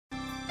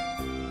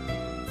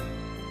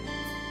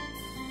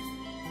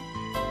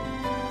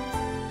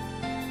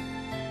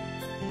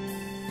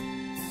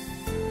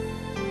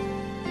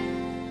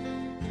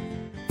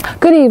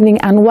Good evening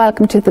and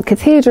welcome to the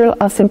Cathedral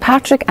of St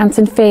Patrick and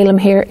St Phelim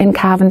here in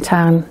Cavan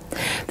Town.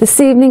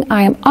 This evening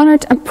I am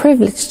honoured and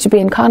privileged to be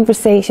in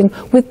conversation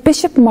with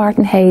Bishop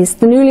Martin Hayes,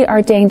 the newly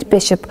ordained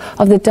Bishop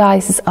of the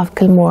Diocese of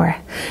Kilmore.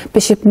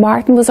 Bishop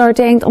Martin was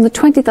ordained on the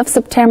 20th of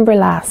September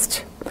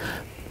last.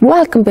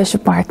 Welcome,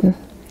 Bishop Martin.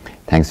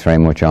 Thanks very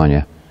much,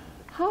 Áine.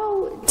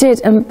 How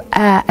did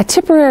a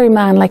Tipperary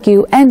man like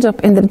you end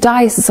up in the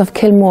Diocese of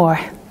Kilmore?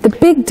 The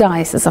big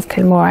Diocese of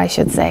Kilmore, I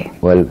should say.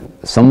 Well,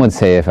 some would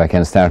say, if I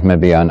can start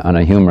maybe on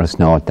a humorous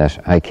note, that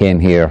I came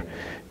here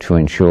to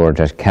ensure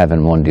that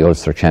Cavan won the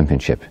Ulster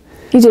Championship.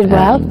 You did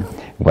well?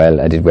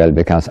 Well, I did well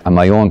because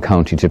my own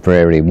county,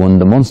 Tipperary, won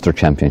the Munster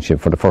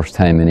Championship for the first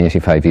time in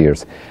 85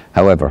 years.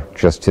 However,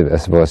 just to, I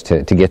suppose,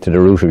 to get to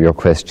the root of your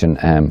question,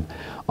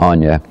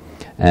 Áine,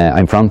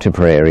 I'm from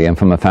Tipperary. I'm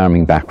from a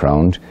farming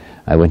background.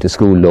 I went to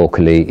school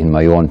locally in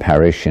my own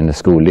parish, in a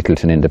school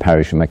Littleton in the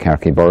parish of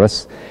McCarthy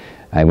Burris.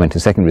 I went to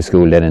secondary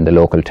school then in the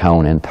local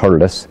town in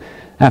Thurles.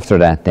 After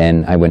that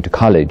then I went to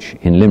college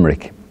in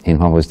Limerick in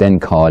what was then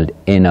called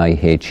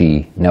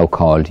NIHE, now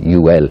called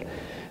UL,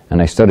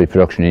 and I studied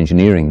production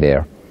engineering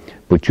there.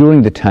 But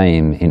during the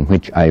time in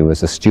which I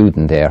was a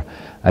student there,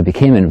 I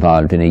became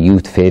involved in a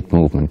youth faith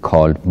movement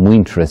called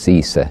Muintras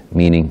Isa,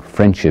 meaning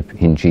friendship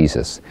in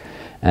Jesus,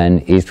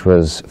 and it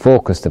was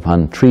focused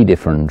upon three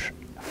different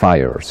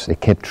fires. It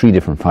kept three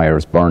different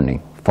fires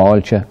burning: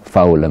 Fáilte,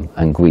 Fáilim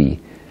and Gui.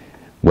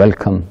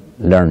 Welcome,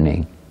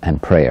 learning and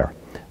prayer.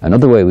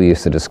 Another way we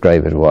used to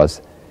describe it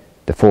was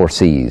the four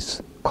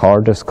C's: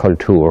 Cordis,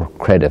 Culture,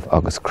 Credit,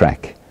 August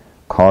Crack.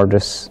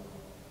 Cordis,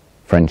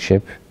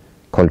 friendship;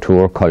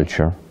 Culture,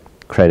 culture;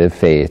 Credit,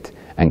 faith;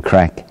 and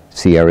Crack,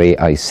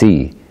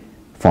 C-R-A-I-C,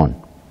 fun.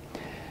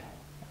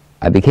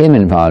 I became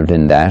involved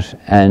in that,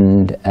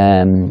 and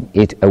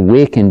it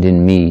awakened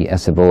in me, I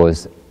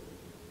suppose,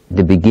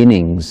 the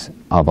beginnings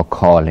of a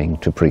calling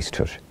to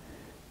priesthood.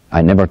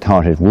 I never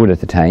thought it would at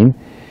the time,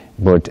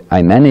 but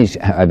I managed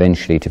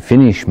eventually to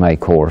finish my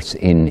course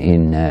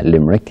in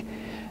Limerick.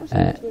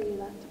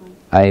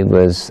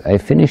 I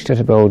finished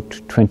at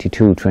about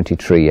 22,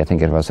 23, I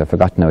think it was. I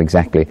forgot now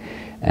exactly.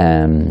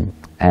 And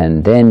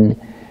then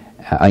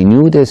I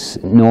knew this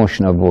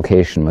notion of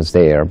vocation was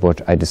there,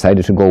 but I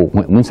decided to go,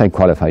 once I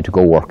qualified, to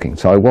go working.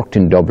 So I worked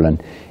in Dublin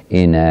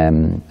in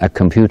a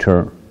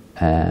computer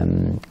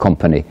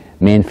company,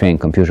 mainframe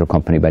computer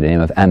company by the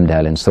name of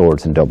Amdahl and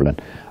Swords in Dublin.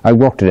 I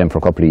worked with them for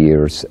a couple of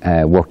years,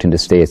 worked in the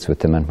States with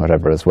them and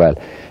whatever as well.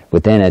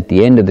 But then at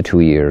the end of the 2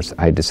 years,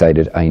 I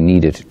decided I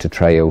needed to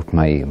try out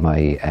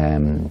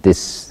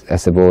this, I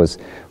suppose,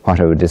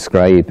 what I would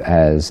describe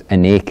as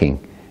an aching.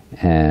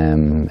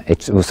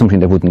 It was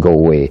something that wouldn't go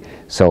away.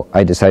 So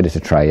I decided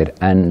to try it,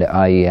 and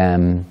I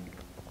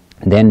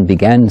then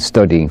began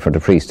studying for the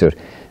priesthood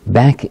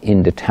back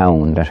in the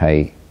town that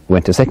I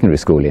went to secondary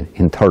school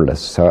in Thurles.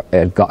 So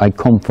I'd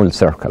come full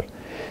circle.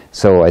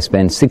 So I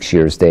spent 6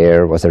 years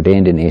there, was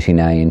ordained in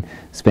 '89,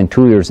 spent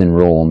 2 years in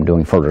Rome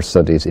doing further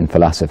studies in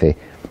philosophy,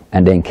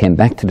 and then came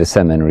back to the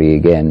seminary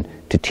again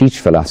to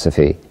teach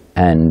philosophy,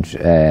 and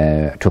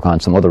took on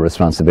some other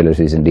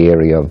responsibilities in the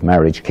area of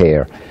marriage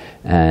care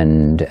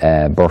and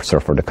bursar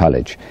for the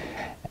college.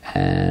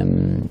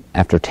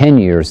 After 10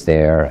 years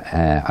there,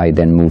 I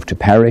then moved to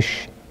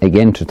parish,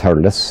 again to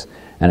Thurles,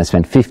 and I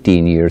spent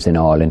 15 years in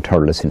all in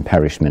Thurles in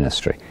parish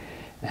ministry.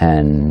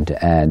 And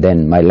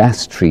then my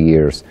last 3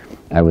 years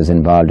I was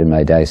involved in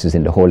my diocese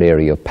in the whole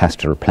area of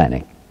pastoral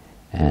planning,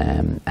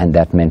 and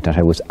that meant that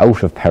I was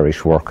out of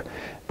parish work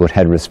but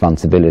had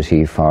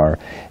responsibility for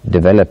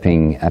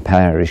developing a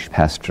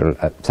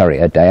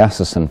a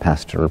diocesan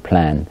pastoral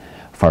plan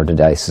for the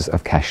Diocese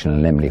of Cashel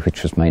and Limley,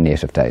 which was my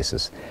native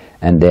diocese.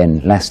 And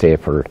then last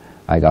April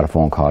I got a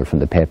phone call from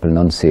the Papal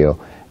Nuncio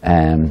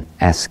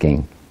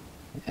asking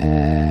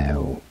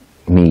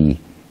me,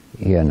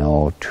 you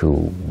know,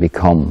 to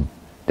become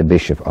the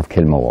Bishop of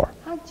Kilmore.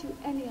 Had you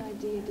any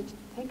idea, did you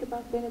think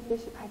about being a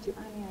bishop? Had you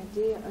any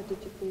idea, or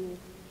did you feel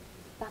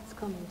that's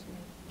coming to me?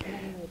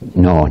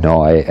 No,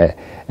 no,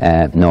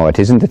 it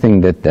isn't the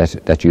thing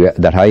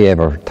that I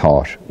ever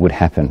thought would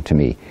happen to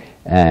me.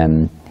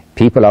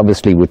 People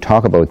obviously would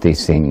talk about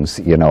these things,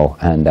 you know,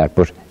 and that,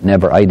 but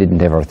I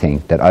didn't ever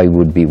think that I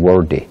would be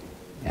worthy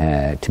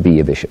to be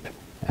a bishop.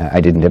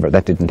 I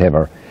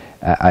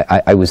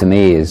was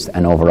amazed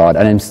and overawed,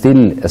 and I'm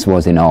still, I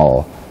suppose, in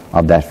awe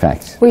of that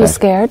fact. Were you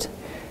scared?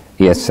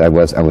 Yes, I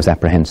was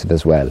apprehensive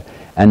as well.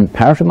 And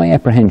part of my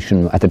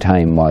apprehension at the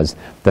time was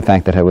the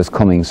fact that I was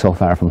coming so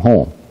far from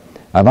home.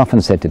 I've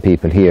often said to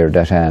people here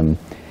that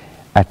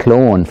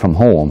Athlone from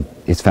home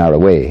is far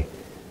away,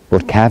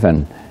 but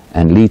Cavan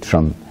and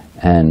Leitrim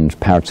and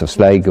parts of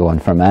Sligo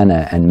and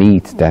Fermanagh and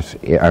Meath that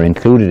are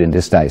included in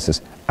this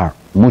diocese are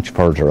much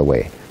further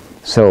away.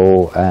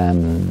 So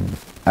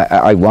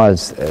I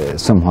was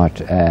somewhat,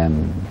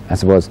 I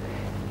suppose,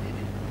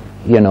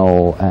 you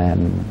know,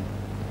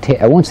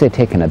 I won't say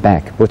taken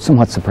aback, but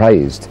somewhat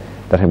surprised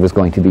that I was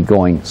going to be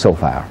going so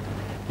far.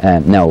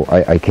 Now,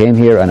 I came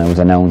here and I was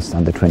announced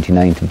on the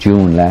 29th of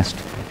June last,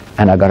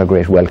 and I got a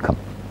great welcome.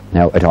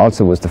 Now, it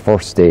also was the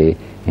first day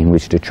in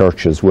which the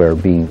churches were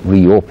being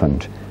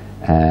reopened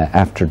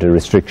after the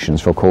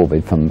restrictions for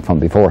COVID from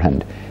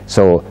beforehand.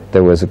 So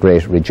there was a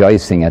great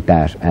rejoicing at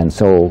that, and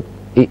so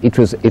it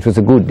was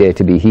a good day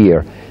to be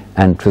here,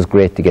 and it was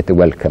great to get the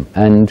welcome.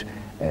 And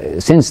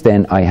since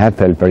then I have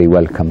felt very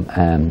welcome.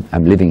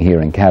 I'm living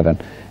here in Cavan,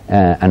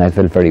 and I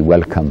felt very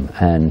welcome,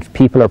 and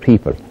people are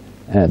people.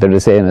 They're the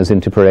same as in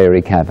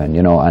Tipperary, Cavan,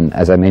 you know, and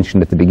as I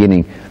mentioned at the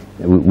beginning,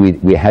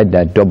 we had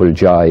that double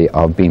joy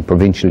of being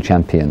provincial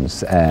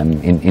champions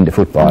in the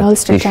football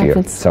this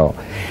year. So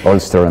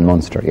Ulster and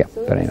Munster, yeah.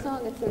 So in the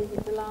song it says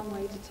it's a long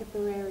way to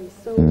Tipperary,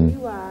 so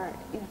you are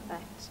in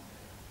effect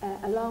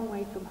a long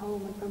way from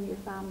home and from your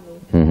family.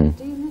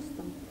 Do you miss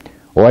them?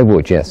 Oh, I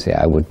would, yes,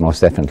 yeah, I would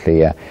most definitely,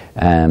 yeah.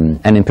 And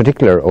in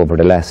particular over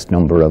the last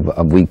number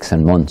of weeks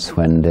and months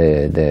when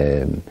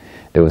there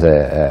was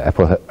a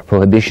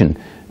prohibition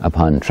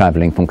upon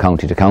travelling from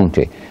county to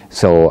county,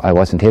 so I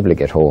wasn't able to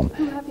get home.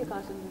 Who have you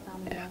got in the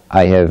family?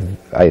 I have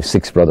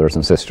 6 brothers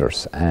and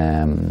sisters,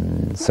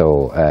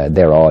 so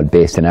they're all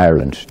based in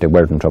Ireland. They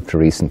weren't up to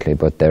recently,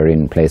 but they're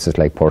in places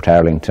like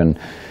Portarlington,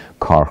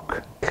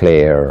 Cork,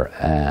 Clare,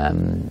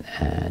 and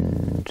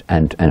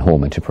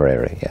home in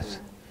Tipperary, yes.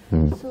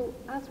 So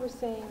as we're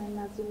saying, and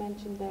as you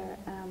mentioned there,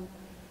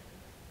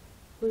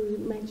 we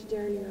mentioned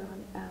earlier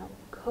on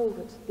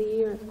COVID, the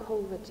year of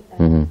COVID,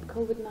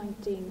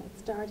 COVID-19, it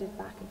started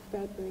back in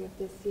February of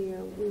this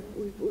year.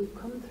 We've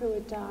come through a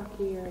dark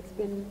year. It's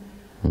been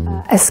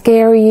a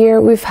scary year.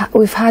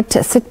 We've had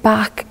to sit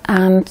back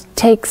and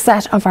take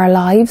stock of our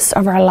lives,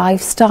 of our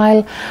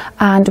lifestyle,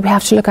 and we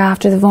have to look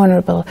after the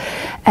vulnerable.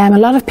 A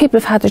lot of people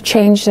have had to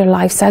change their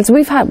lifestyles.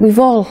 We've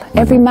all,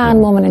 every man,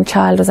 woman and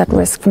child was at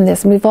risk from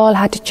this, and we've all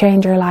had to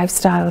change our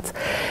lifestyles.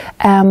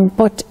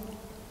 But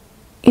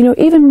you know,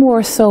 even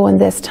more so in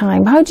this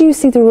time, how do you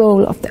see the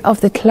role of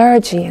the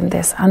clergy in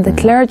this, and the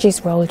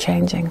clergy's role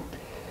changing?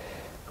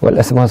 Well,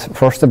 I suppose,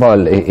 first of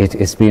all,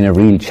 it's been a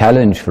real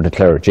challenge for the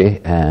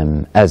clergy,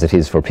 as it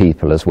is for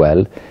people as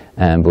well.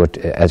 But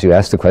as you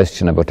asked the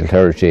question about the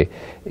clergy,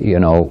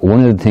 you know,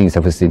 one of the things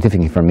that was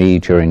significant for me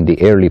during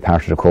the early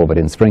part of the COVID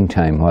in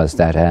springtime was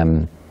that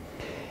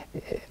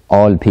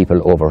all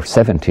people over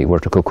 70 were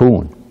to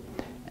cocoon.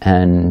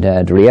 And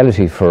the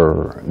reality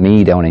for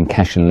me down in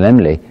Cashin and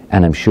Lemley,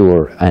 and I'm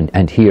sure,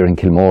 and here in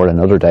Kilmore and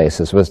other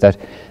dioceses, was that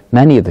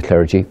many of the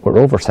clergy were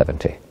over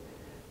 70,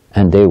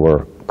 and they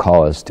were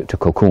caused to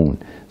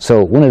cocoon.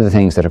 So one of the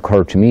things that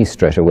occurred to me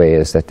straight away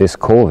is that this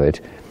COVID,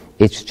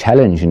 it's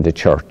challenging the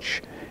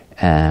church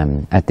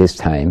at this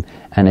time,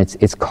 and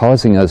it's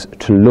causing us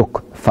to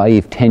look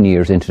 5-10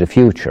 years into the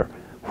future,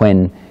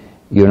 when,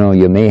 you know,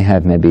 you may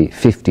have maybe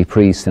 50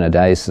 priests in a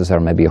diocese, or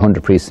maybe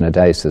 100 priests in a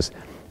diocese,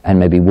 and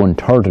maybe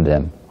 1/3 of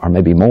them, or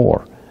maybe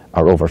more,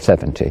 are over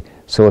 70.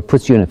 So it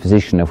puts you in a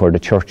position of where the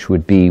church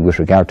would be with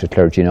regard to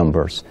clergy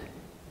numbers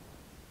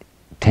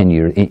 10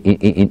 years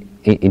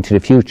into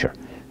the future.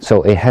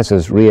 So it has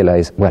us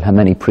realise, well, how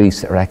many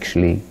priests are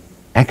actually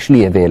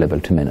available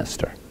to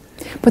minister.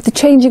 But the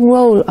changing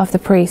role of the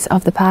priest,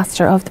 of the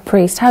pastor, of the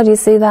priest, how do you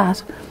see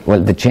that?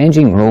 Well, the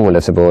changing role,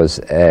 I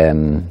suppose, I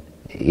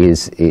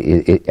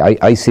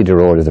see the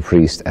role of the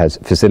priest as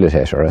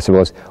facilitator. I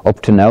suppose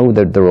up to now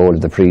the role of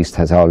the priest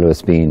has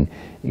always been,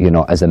 you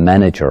know, as a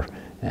manager,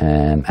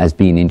 as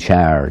being in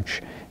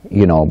charge,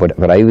 you know,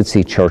 but I would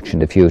see church in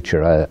the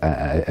future,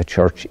 a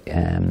church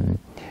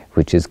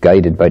which is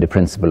guided by the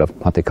principle of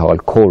what they call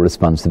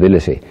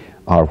co-responsibility,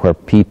 or where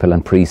people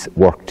and priests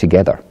work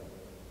together,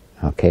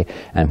 okay,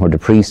 and where the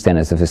priest then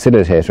is a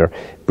facilitator,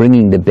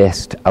 bringing the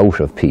best out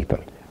of people,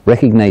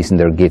 recognising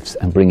their gifts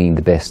and bringing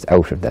the best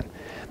out of them.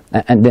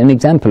 And an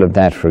example of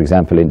that, for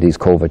example, in these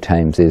COVID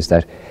times, is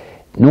that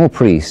no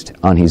priest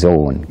on his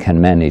own can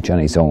manage on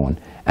his own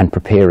and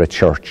prepare a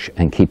church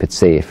and keep it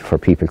safe for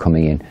people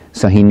coming in.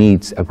 So he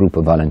needs a group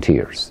of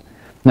volunteers.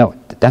 Now,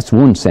 that's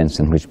one sense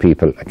in which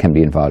people can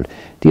be involved.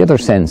 The other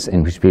sense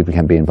in which people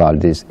can be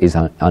involved is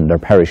on their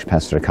parish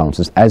pastoral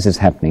councils, as is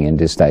happening in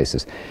this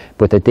diocese,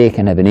 but that they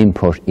can have an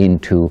input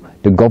into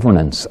the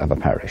governance of a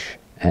parish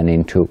and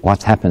into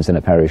what happens in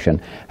a parish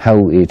and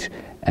how it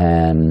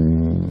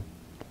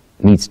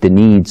meets the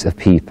needs of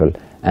people,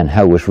 and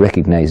how it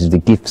recognises the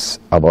gifts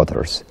of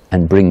others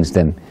and brings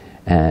them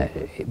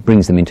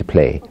into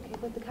play. Okay,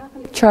 but the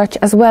Catholic Church,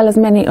 as well as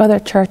many other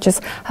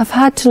churches, have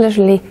had to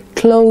literally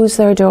close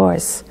their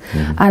doors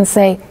and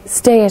say,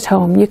 stay at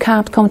home, you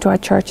can't come to our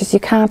churches, you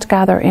can't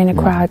gather in a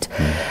crowd.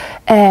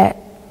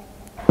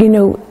 You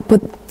know,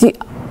 but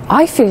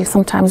I feel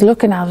sometimes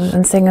looking at it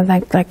and thinking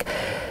like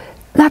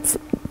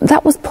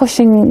that was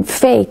pushing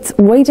faith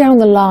way down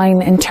the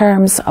line, in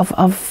terms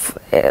of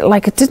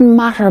like, it didn't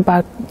matter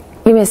about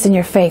you missing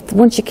your faith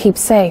once you keep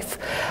safe.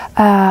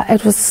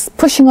 It was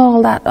pushing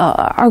all that,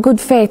 our good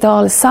faith,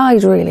 all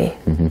aside, really.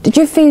 Did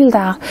you feel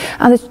that?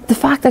 And the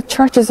fact that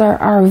churches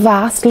are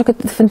vast, look at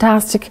the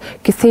fantastic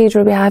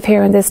cathedral we have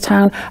here in this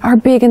town, are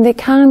big, and they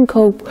can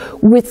cope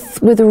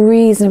with a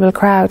reasonable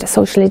crowd,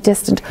 socially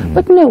distant.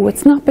 But no,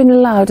 it's not been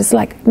allowed. It's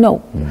like,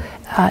 no,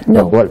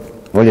 no. Well,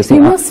 Well, you see,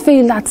 you must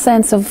feel that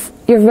sense of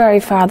you're very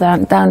far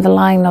down the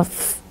line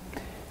of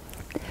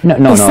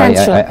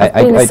essential.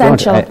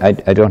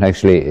 I don't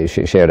actually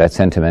share that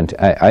sentiment.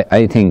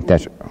 I think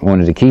that one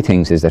of the key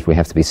things is that we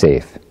have to be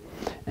safe.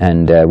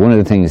 And one of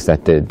the things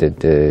that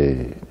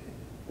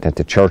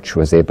the church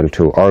was able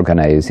to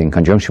organise in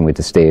conjunction with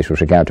the state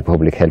with regard to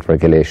public health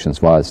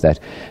regulations was that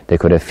they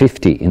could have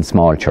 50 in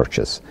small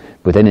churches,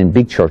 but then in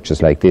big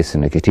churches like this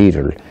in a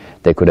cathedral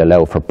they could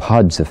allow for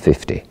pods of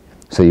 50,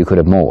 so you could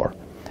have more.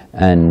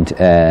 And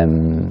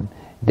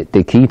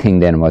the key thing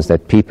then was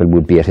that people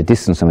would be at a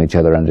distance from each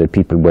other and that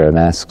people wear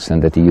masks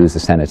and that they use the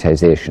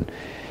sanitisation.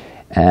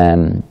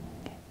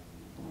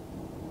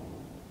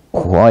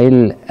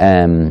 While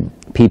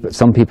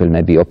some people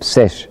may be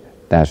upset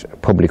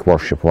that public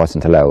worship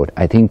wasn't allowed,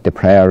 I think the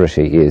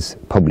priority is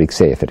public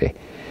safety.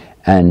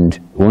 And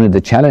one of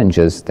the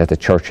challenges that the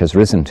church has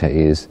risen to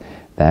is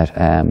that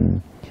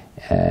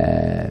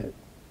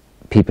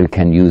people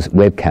can use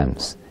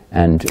webcams.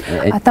 And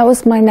that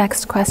was my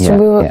next question.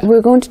 We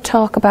were going to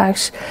talk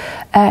about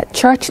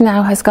church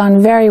now has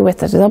gone very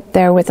with it, is up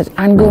there with it,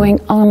 and going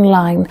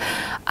online,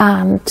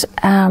 and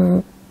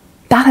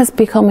that has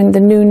become the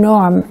new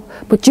norm.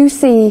 But you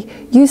see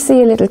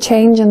a little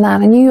change in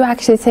that, and you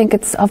actually think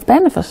it's of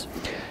benefit.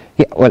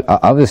 Yeah, well,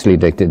 obviously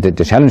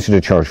the challenge to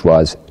the church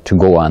was to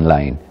go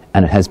online,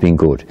 and it has been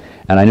good.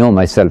 And I know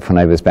myself, when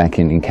I was back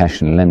in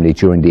Cashin and Lemley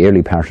during the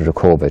early part of the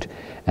COVID,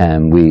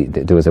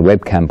 there was a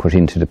webcam put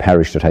into the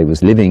parish that I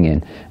was living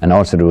in, and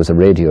also there was a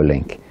radio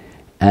link.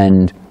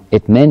 And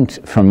it meant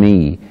for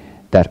me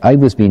that I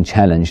was being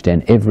challenged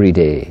then every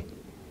day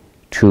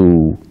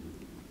to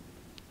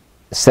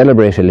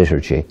celebrate a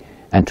liturgy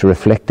and to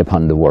reflect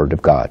upon the Word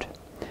of God.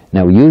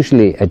 Now,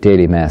 usually at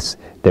daily Mass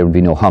there would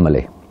be no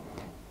homily,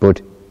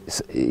 but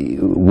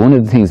one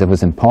of the things that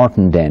was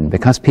important then,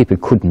 because people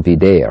couldn't be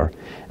there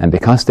and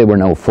because they were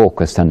now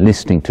focused on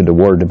listening to the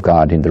Word of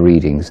God in the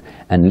readings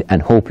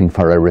and hoping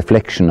for a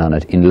reflection on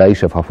it in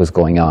light of what was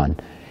going on,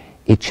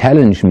 it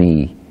challenged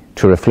me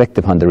to reflect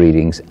upon the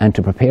readings and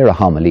to prepare a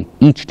homily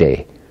each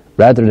day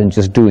rather than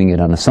just doing it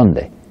on a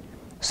Sunday.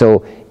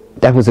 So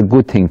that was a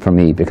good thing for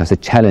me because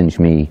it challenged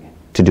me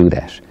to do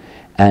that.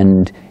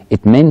 And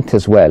it meant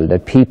as well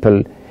that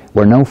people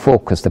were now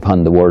focused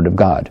upon the Word of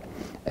God.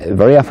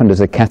 Very often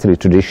there's a Catholic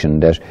tradition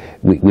that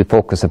we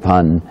focus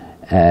upon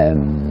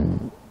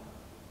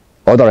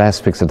other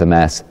aspects of the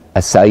Mass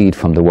aside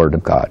from the Word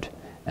of God,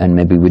 and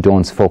maybe we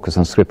don't focus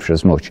on Scripture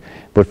as much.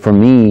 But for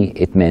me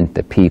it meant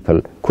that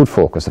people could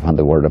focus upon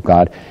the Word of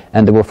God,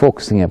 and they were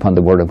focusing upon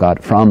the Word of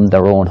God from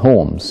their own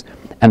homes,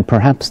 and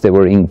perhaps they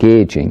were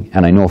engaging,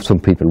 and I know some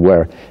people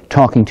were,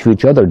 talking to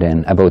each other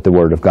then about the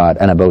Word of God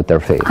and about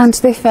their faith. And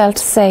they felt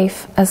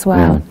safe as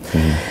well.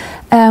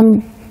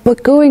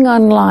 But going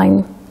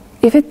online,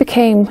 if it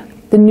became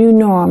the new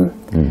norm,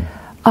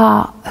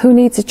 who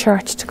needs a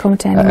church to come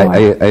to anymore?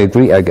 I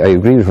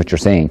agree with what you're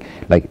saying.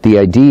 Like, the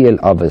ideal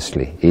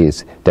obviously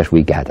is that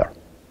we gather.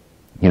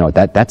 You know,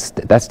 that's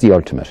the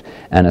ultimate.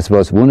 And I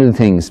suppose one of the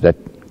things that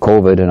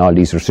COVID and all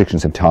these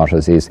restrictions have taught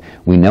us is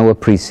we now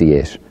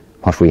appreciate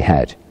what we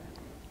had.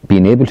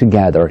 Being able to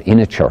gather in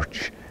a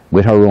church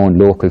with our own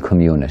local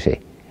community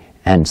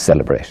and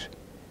celebrate.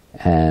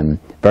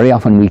 Very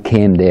often we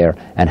came there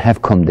and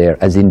have come there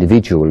as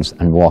individuals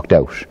and walked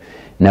out.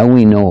 Now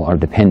we know our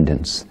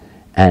dependence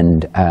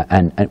and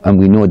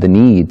we know the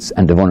needs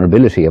and the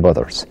vulnerability of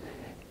others,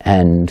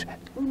 and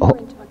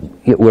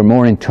we're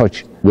more in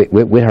touch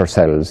with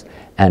ourselves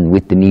and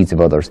with the needs of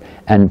others.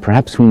 And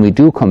perhaps when we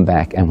do come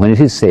back, and when it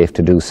is safe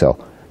to do so,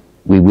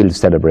 we will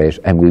celebrate,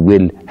 and we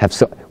will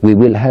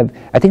have,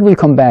 I think we'll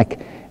come back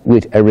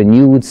with a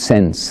renewed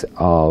sense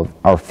of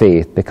our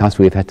faith, because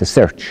we've had to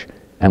search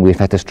and we've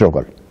had to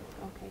struggle.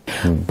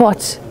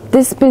 But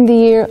this has been the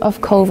year of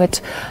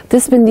COVID.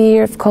 This has been the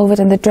year of COVID,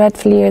 and the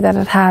dreadful year that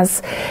it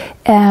has.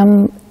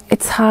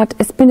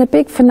 It's been a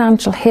big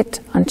financial hit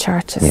on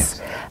churches,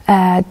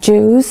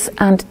 dues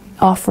and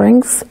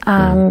offerings,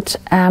 and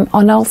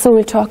also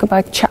we'll talk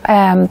about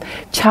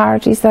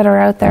charities that are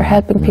out there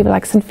helping people,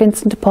 like St.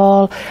 Vincent de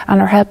Paul,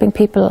 and are helping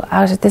people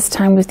out at this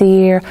time of the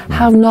year,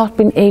 have not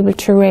been able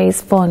to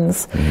raise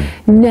funds.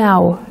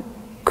 Now,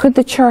 could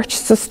the church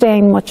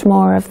sustain much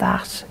more of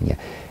that? Yeah.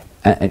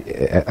 I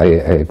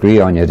agree,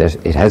 Áine,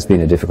 that it has been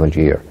a difficult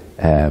year.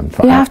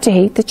 You have to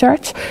heat the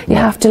church, you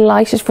have to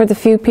light it for the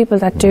few people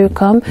that do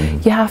come,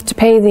 you have to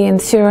pay the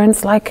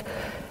insurance, like,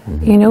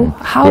 you know,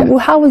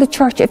 how will the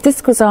church, if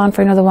this goes on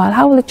for another while,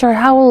 how will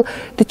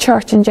the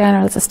church in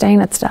general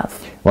sustain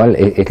itself? Well,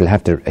 it'll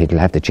have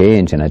to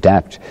change and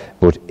adapt,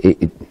 but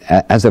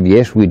as of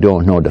yet we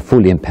don't know the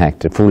full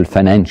impact, the full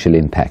financial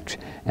impact.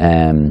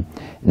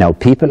 Now,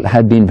 people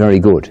have been very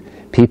good.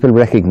 People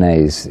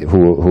recognise,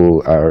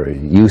 who are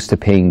used to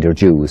paying their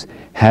dues,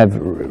 have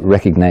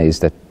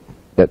recognised that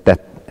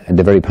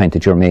the very point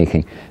that you're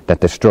making,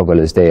 that the struggle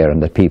is there,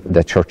 and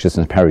that churches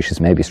and parishes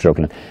may be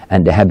struggling,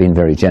 and they have been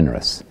very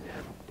generous.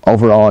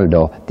 Overall,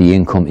 though, the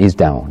income is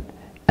down,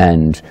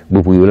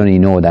 but we will only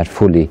know that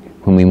fully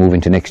when we move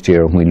into next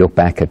year, when we look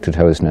back at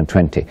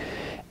 2020.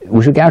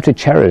 with regard to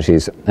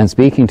charities, and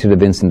speaking to the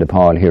Vincent de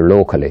Paul here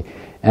locally,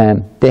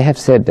 they have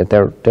said that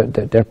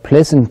they're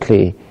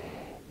pleasantly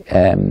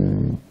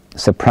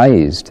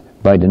surprised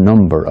by the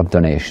number of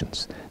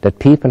donations, that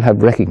people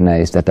have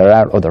recognised that there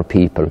are other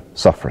people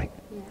suffering,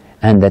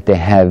 and that they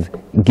have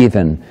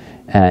given,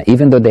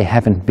 even though they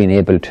haven't been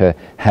able to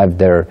have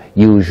their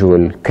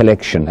usual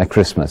collection at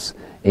Christmas,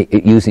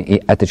 using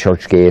at the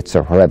church gates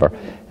or wherever,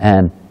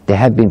 they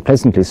have been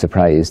pleasantly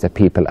surprised that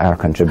people are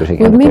contributing.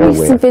 Well, maybe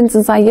St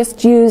Vincent's, I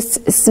just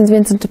used St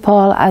Vincent de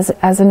Paul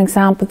as an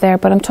example there,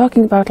 but I'm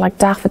talking about like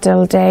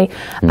Daffodil Day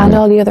and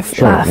all the other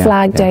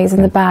flag days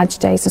and the badge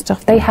days and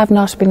stuff. They have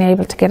not been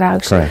able to get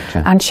out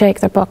and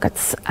shake their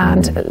buckets,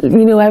 and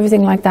you know,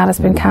 everything like that has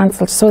been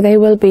cancelled. So they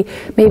will be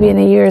maybe in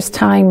a year's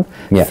time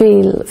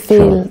feel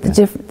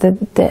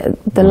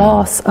the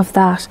loss of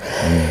that.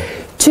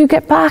 To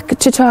get back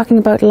to talking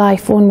about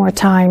life one more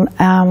time,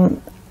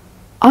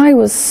 I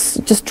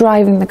was just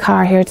driving the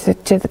car here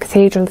to the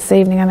cathedral this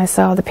evening, and I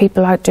saw the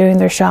people out doing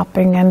their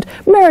shopping and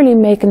merely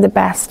making the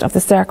best of the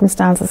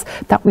circumstances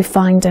that we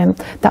find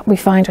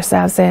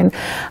ourselves in.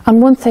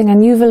 And one thing,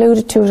 and you've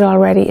alluded to it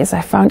already, is I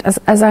found,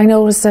 as I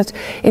noticed it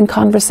in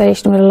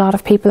conversation with a lot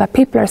of people, that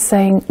people are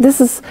saying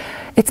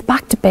it's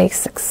back to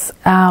basics.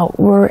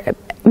 We're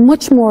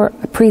much more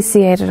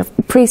appreciative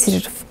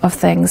of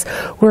things.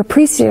 We're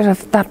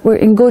appreciative that we're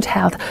in good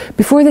health.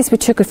 Before this, we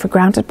took it for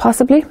granted,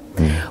 possibly.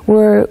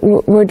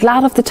 We're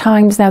glad of the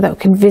times now that we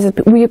can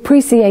visit. We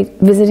appreciate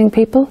visiting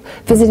people,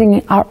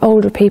 visiting our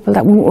older people,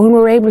 that when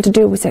we're able to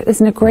do it, we say,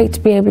 isn't it great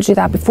to be able to do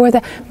that? Before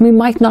that, we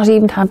might not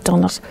even have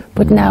done it,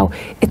 but now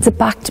it's a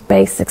back to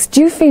basics. Do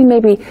you feel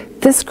maybe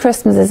this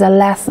Christmas is a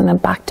lesson in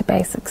back to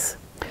basics?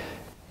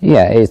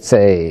 Yeah, it's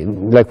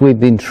like we've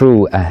been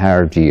through a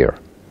hard year,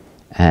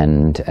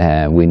 and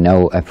we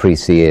now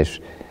appreciate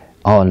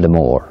all the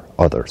more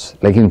others.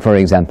 Like, even for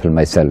example,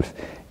 myself,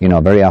 you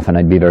know, very often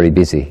I'd be very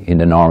busy in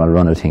the normal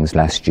run of things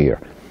last year,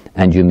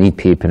 and you meet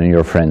people and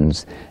your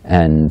friends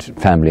and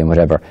family and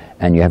whatever,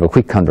 and you have a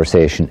quick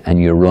conversation and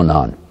you run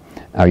on.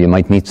 Or you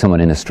might meet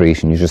someone in a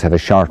street and you just have a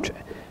short.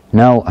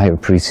 Now I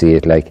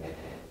appreciate like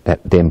that,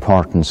 the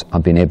importance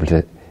of being able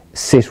to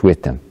sit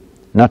with them,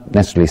 not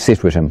necessarily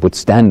sit with them, but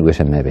stand with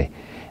them maybe,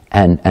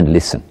 and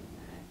listen.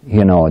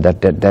 You know,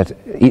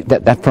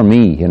 that for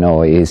me, you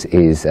know,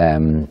 is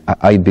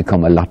I've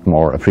become a lot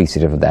more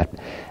appreciative of that,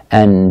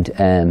 and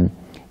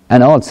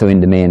also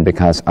in the main,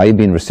 because I've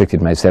been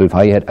restricted myself.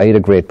 I had a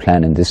great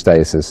plan in this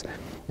diocese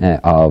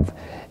of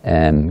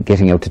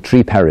getting out to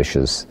 3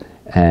 parishes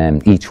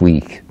each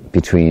week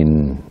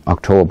between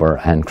October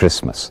and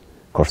Christmas.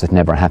 Of course, it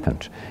never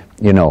happened,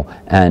 you know,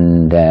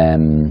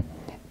 and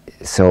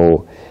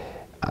so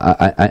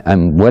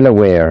I'm well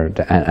aware,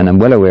 and I'm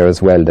well aware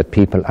as well, that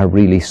people are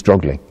really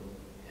struggling.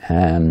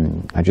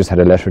 I just had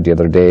a letter the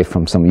other day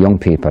from some young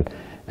people,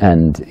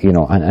 and you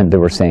know, and they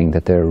were saying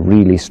that they're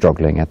really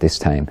struggling at this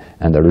time,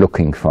 and they're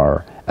looking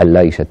for a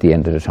light at the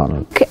end of the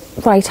tunnel. Okay,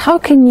 right. How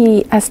can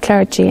you, as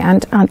clergy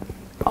and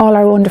all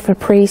our wonderful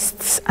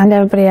priests and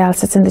everybody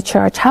else that's in the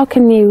church, how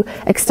can you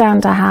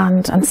extend a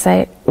hand and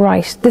say,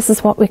 right, this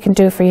is what we can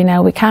do for you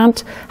now. We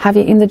can't have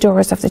you in the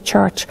doors of the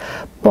church,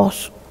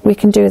 but we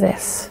can do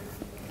this.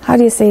 How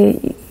do you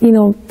see, you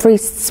know,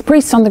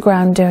 priests on the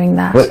ground doing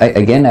that? Well,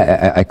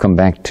 I come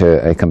back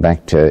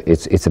to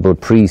it's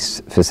about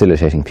priests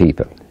facilitating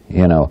people.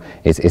 You know,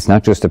 it's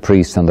not just the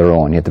priests on their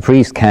own. Yet the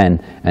priest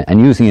can, and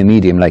using a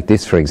medium like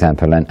this, for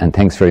example, and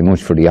thanks very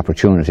much for the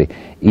opportunity.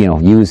 You know,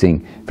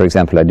 using, for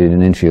example, I did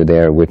an interview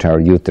there with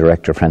our youth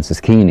director Francis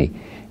Keaney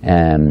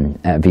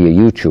via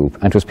YouTube,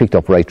 and it was picked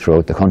up right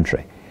throughout the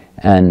country.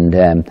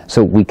 And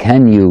so we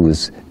can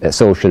use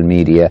social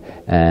media.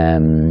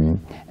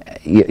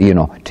 You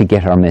know, to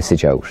get our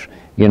message out,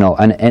 you know,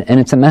 and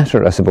it's a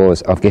matter, I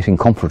suppose, of getting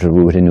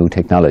comfortable with a new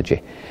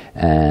technology.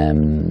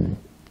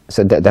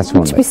 So that's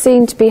one way. To be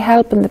seen to be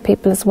helping the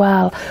people as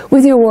well,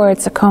 with your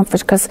words of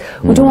comfort, because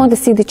we don't want to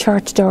see the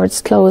church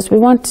doors closed. We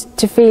want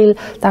to feel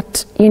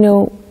that, you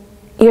know,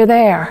 you're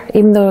there,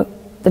 even though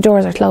the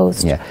doors are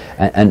closed. Yeah,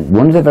 and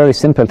one of the very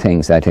simple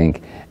things, I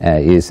think,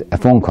 is a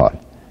phone call.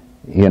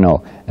 You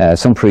know,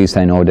 some priests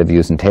I know, they're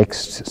using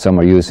text, some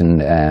are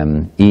using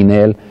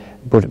email,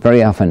 but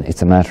very often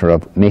it's a matter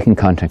of making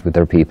contact with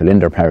their people in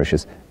their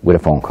parishes with a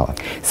phone call.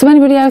 So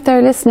anybody out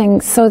there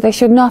listening, so they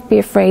should not be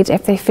afraid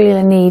if they feel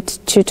a need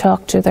to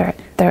talk to their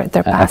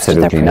pastor,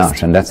 absolutely their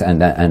priest. Not,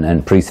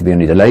 and priests would be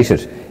only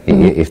delighted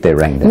if they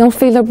rang them. No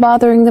feel they're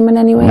bothering them in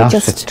any way? Not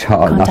at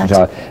all, not at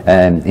all.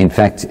 In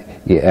fact,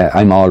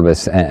 I'm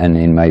always, and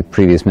in my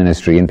previous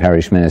ministry, in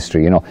parish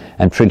ministry, you know,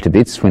 I'm thrilled to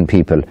bits when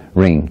people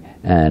ring.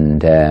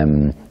 And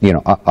you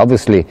know,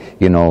 obviously,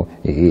 you know,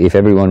 if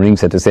everyone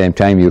rings at the same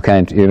time, you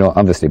can't, you know,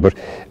 obviously, but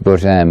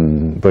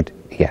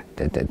yeah,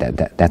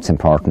 that's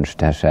important,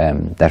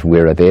 that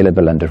we're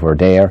available and that we're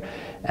there,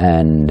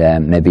 and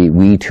maybe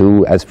we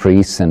too, as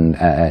priests, and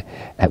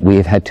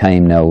we've had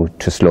time now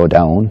to slow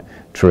down,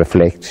 to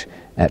reflect,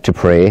 to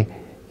pray,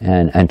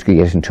 and to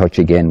get in touch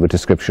again with the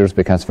scriptures,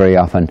 because very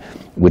often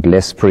with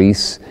less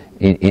priests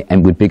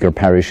and with bigger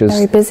parishes,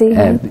 very busy,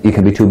 you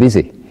can be too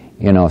busy.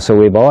 you know, so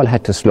we've all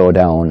had to slow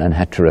down and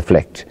had to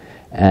reflect.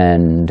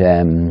 And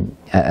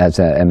as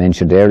I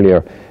mentioned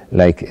earlier,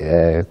 like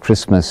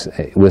Christmas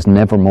was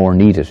never more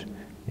needed,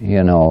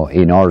 you know,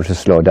 in order to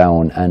slow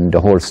down. And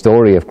the whole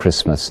story of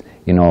Christmas,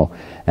 you know,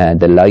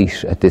 the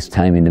light at this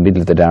time in the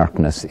middle of the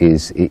darkness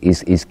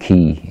is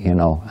key, you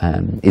know,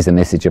 is a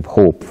message of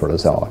hope for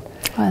us all.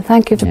 Well,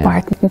 thank you to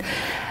Barton.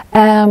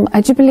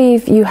 I do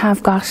believe you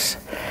have got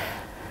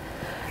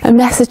a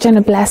message and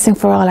a blessing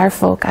for all our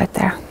folk out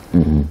there.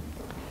 Mm-hmm.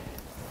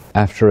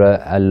 After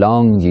a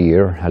long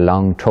year, a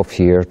long tough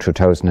year,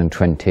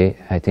 2020,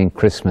 I think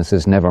Christmas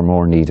is never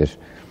more needed.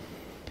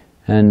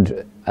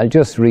 And I'll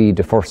just read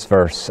the first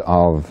verse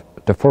of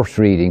the first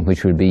reading,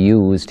 which will be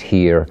used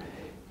here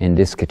in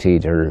this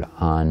cathedral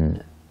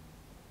on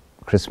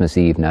Christmas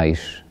Eve night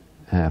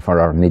for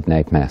our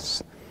midnight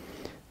mass.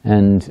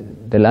 And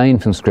the line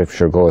from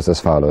Scripture goes as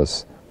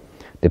follows: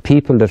 "The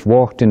people that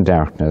walked in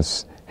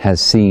darkness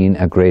has seen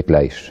a great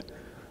light.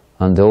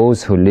 On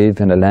those who live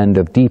in a land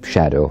of deep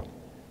shadow,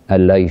 a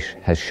light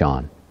has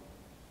shone."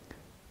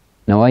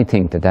 Now I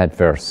think that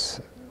verse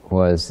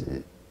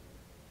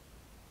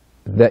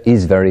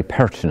is very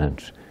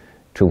pertinent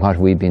to what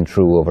we've been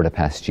through over the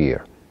past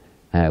year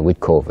with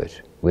COVID,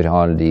 with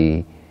all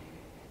the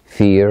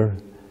fear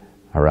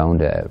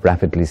around a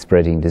rapidly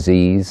spreading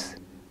disease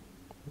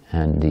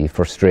and the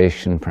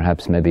frustration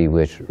perhaps maybe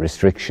with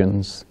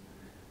restrictions,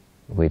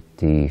 with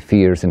the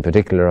fears in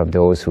particular of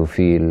those who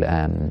feel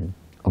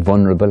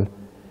vulnerable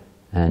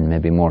and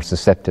maybe more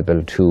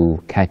susceptible to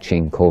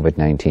catching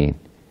COVID-19.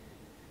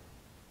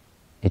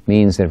 It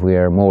means that we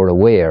are more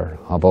aware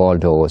of all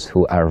those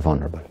who are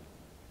vulnerable.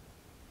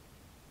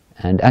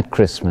 And at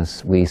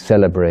Christmas we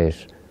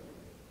celebrate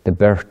the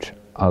birth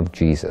of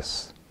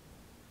Jesus,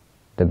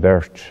 the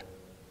birth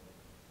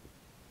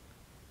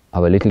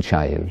of a little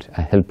child,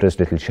 a helpless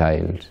little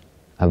child,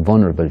 a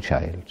vulnerable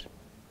child.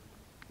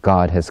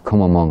 God has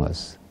come among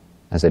us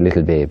as a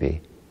little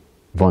baby,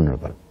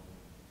 vulnerable.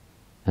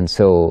 And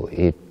so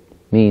it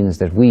means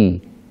that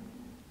we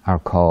are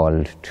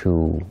called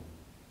to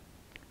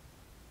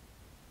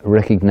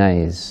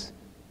recognize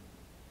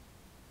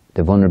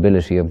the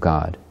vulnerability of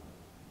God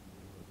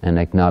and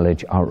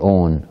acknowledge our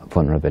own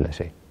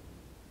vulnerability.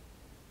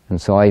 And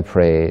so I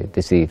pray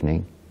this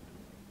evening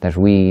that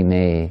we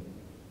may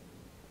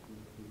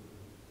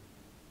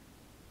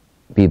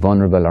be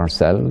vulnerable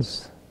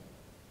ourselves,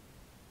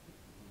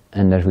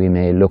 and that we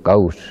may look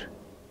out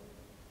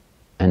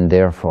and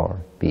therefore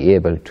be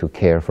able to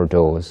care for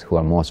those who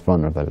are most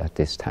vulnerable at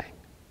this time.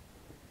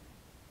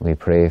 We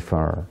pray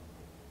for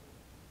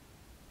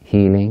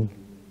healing.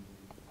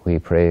 We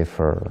pray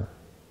for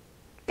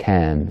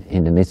calm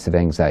in the midst of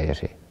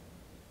anxiety.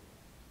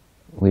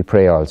 We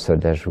pray also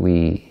that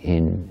we,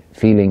 in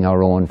feeling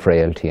our own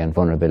frailty and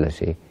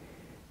vulnerability,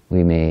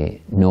 we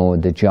may know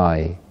the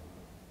joy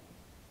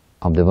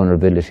of the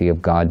vulnerability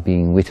of God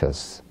being with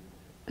us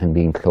and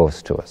being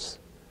close to us,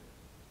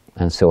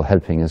 and so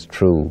helping us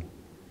through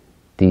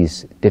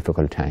these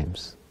difficult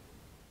times.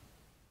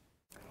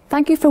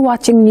 Thank you for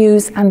watching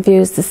News and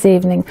Views this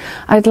evening.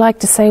 I'd like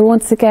to say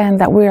once again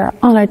that we are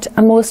honoured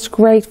and most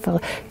grateful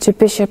to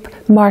Bishop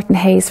Martin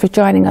Hayes for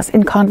joining us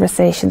in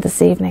conversation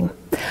this evening.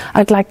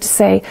 I'd like to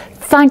say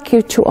thank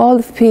you to all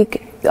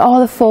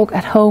the folk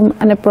at home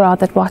and abroad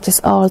that watch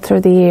us all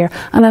through the year.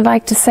 And I'd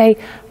like to say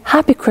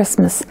Happy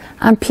Christmas,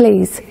 and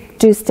please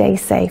do stay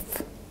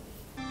safe.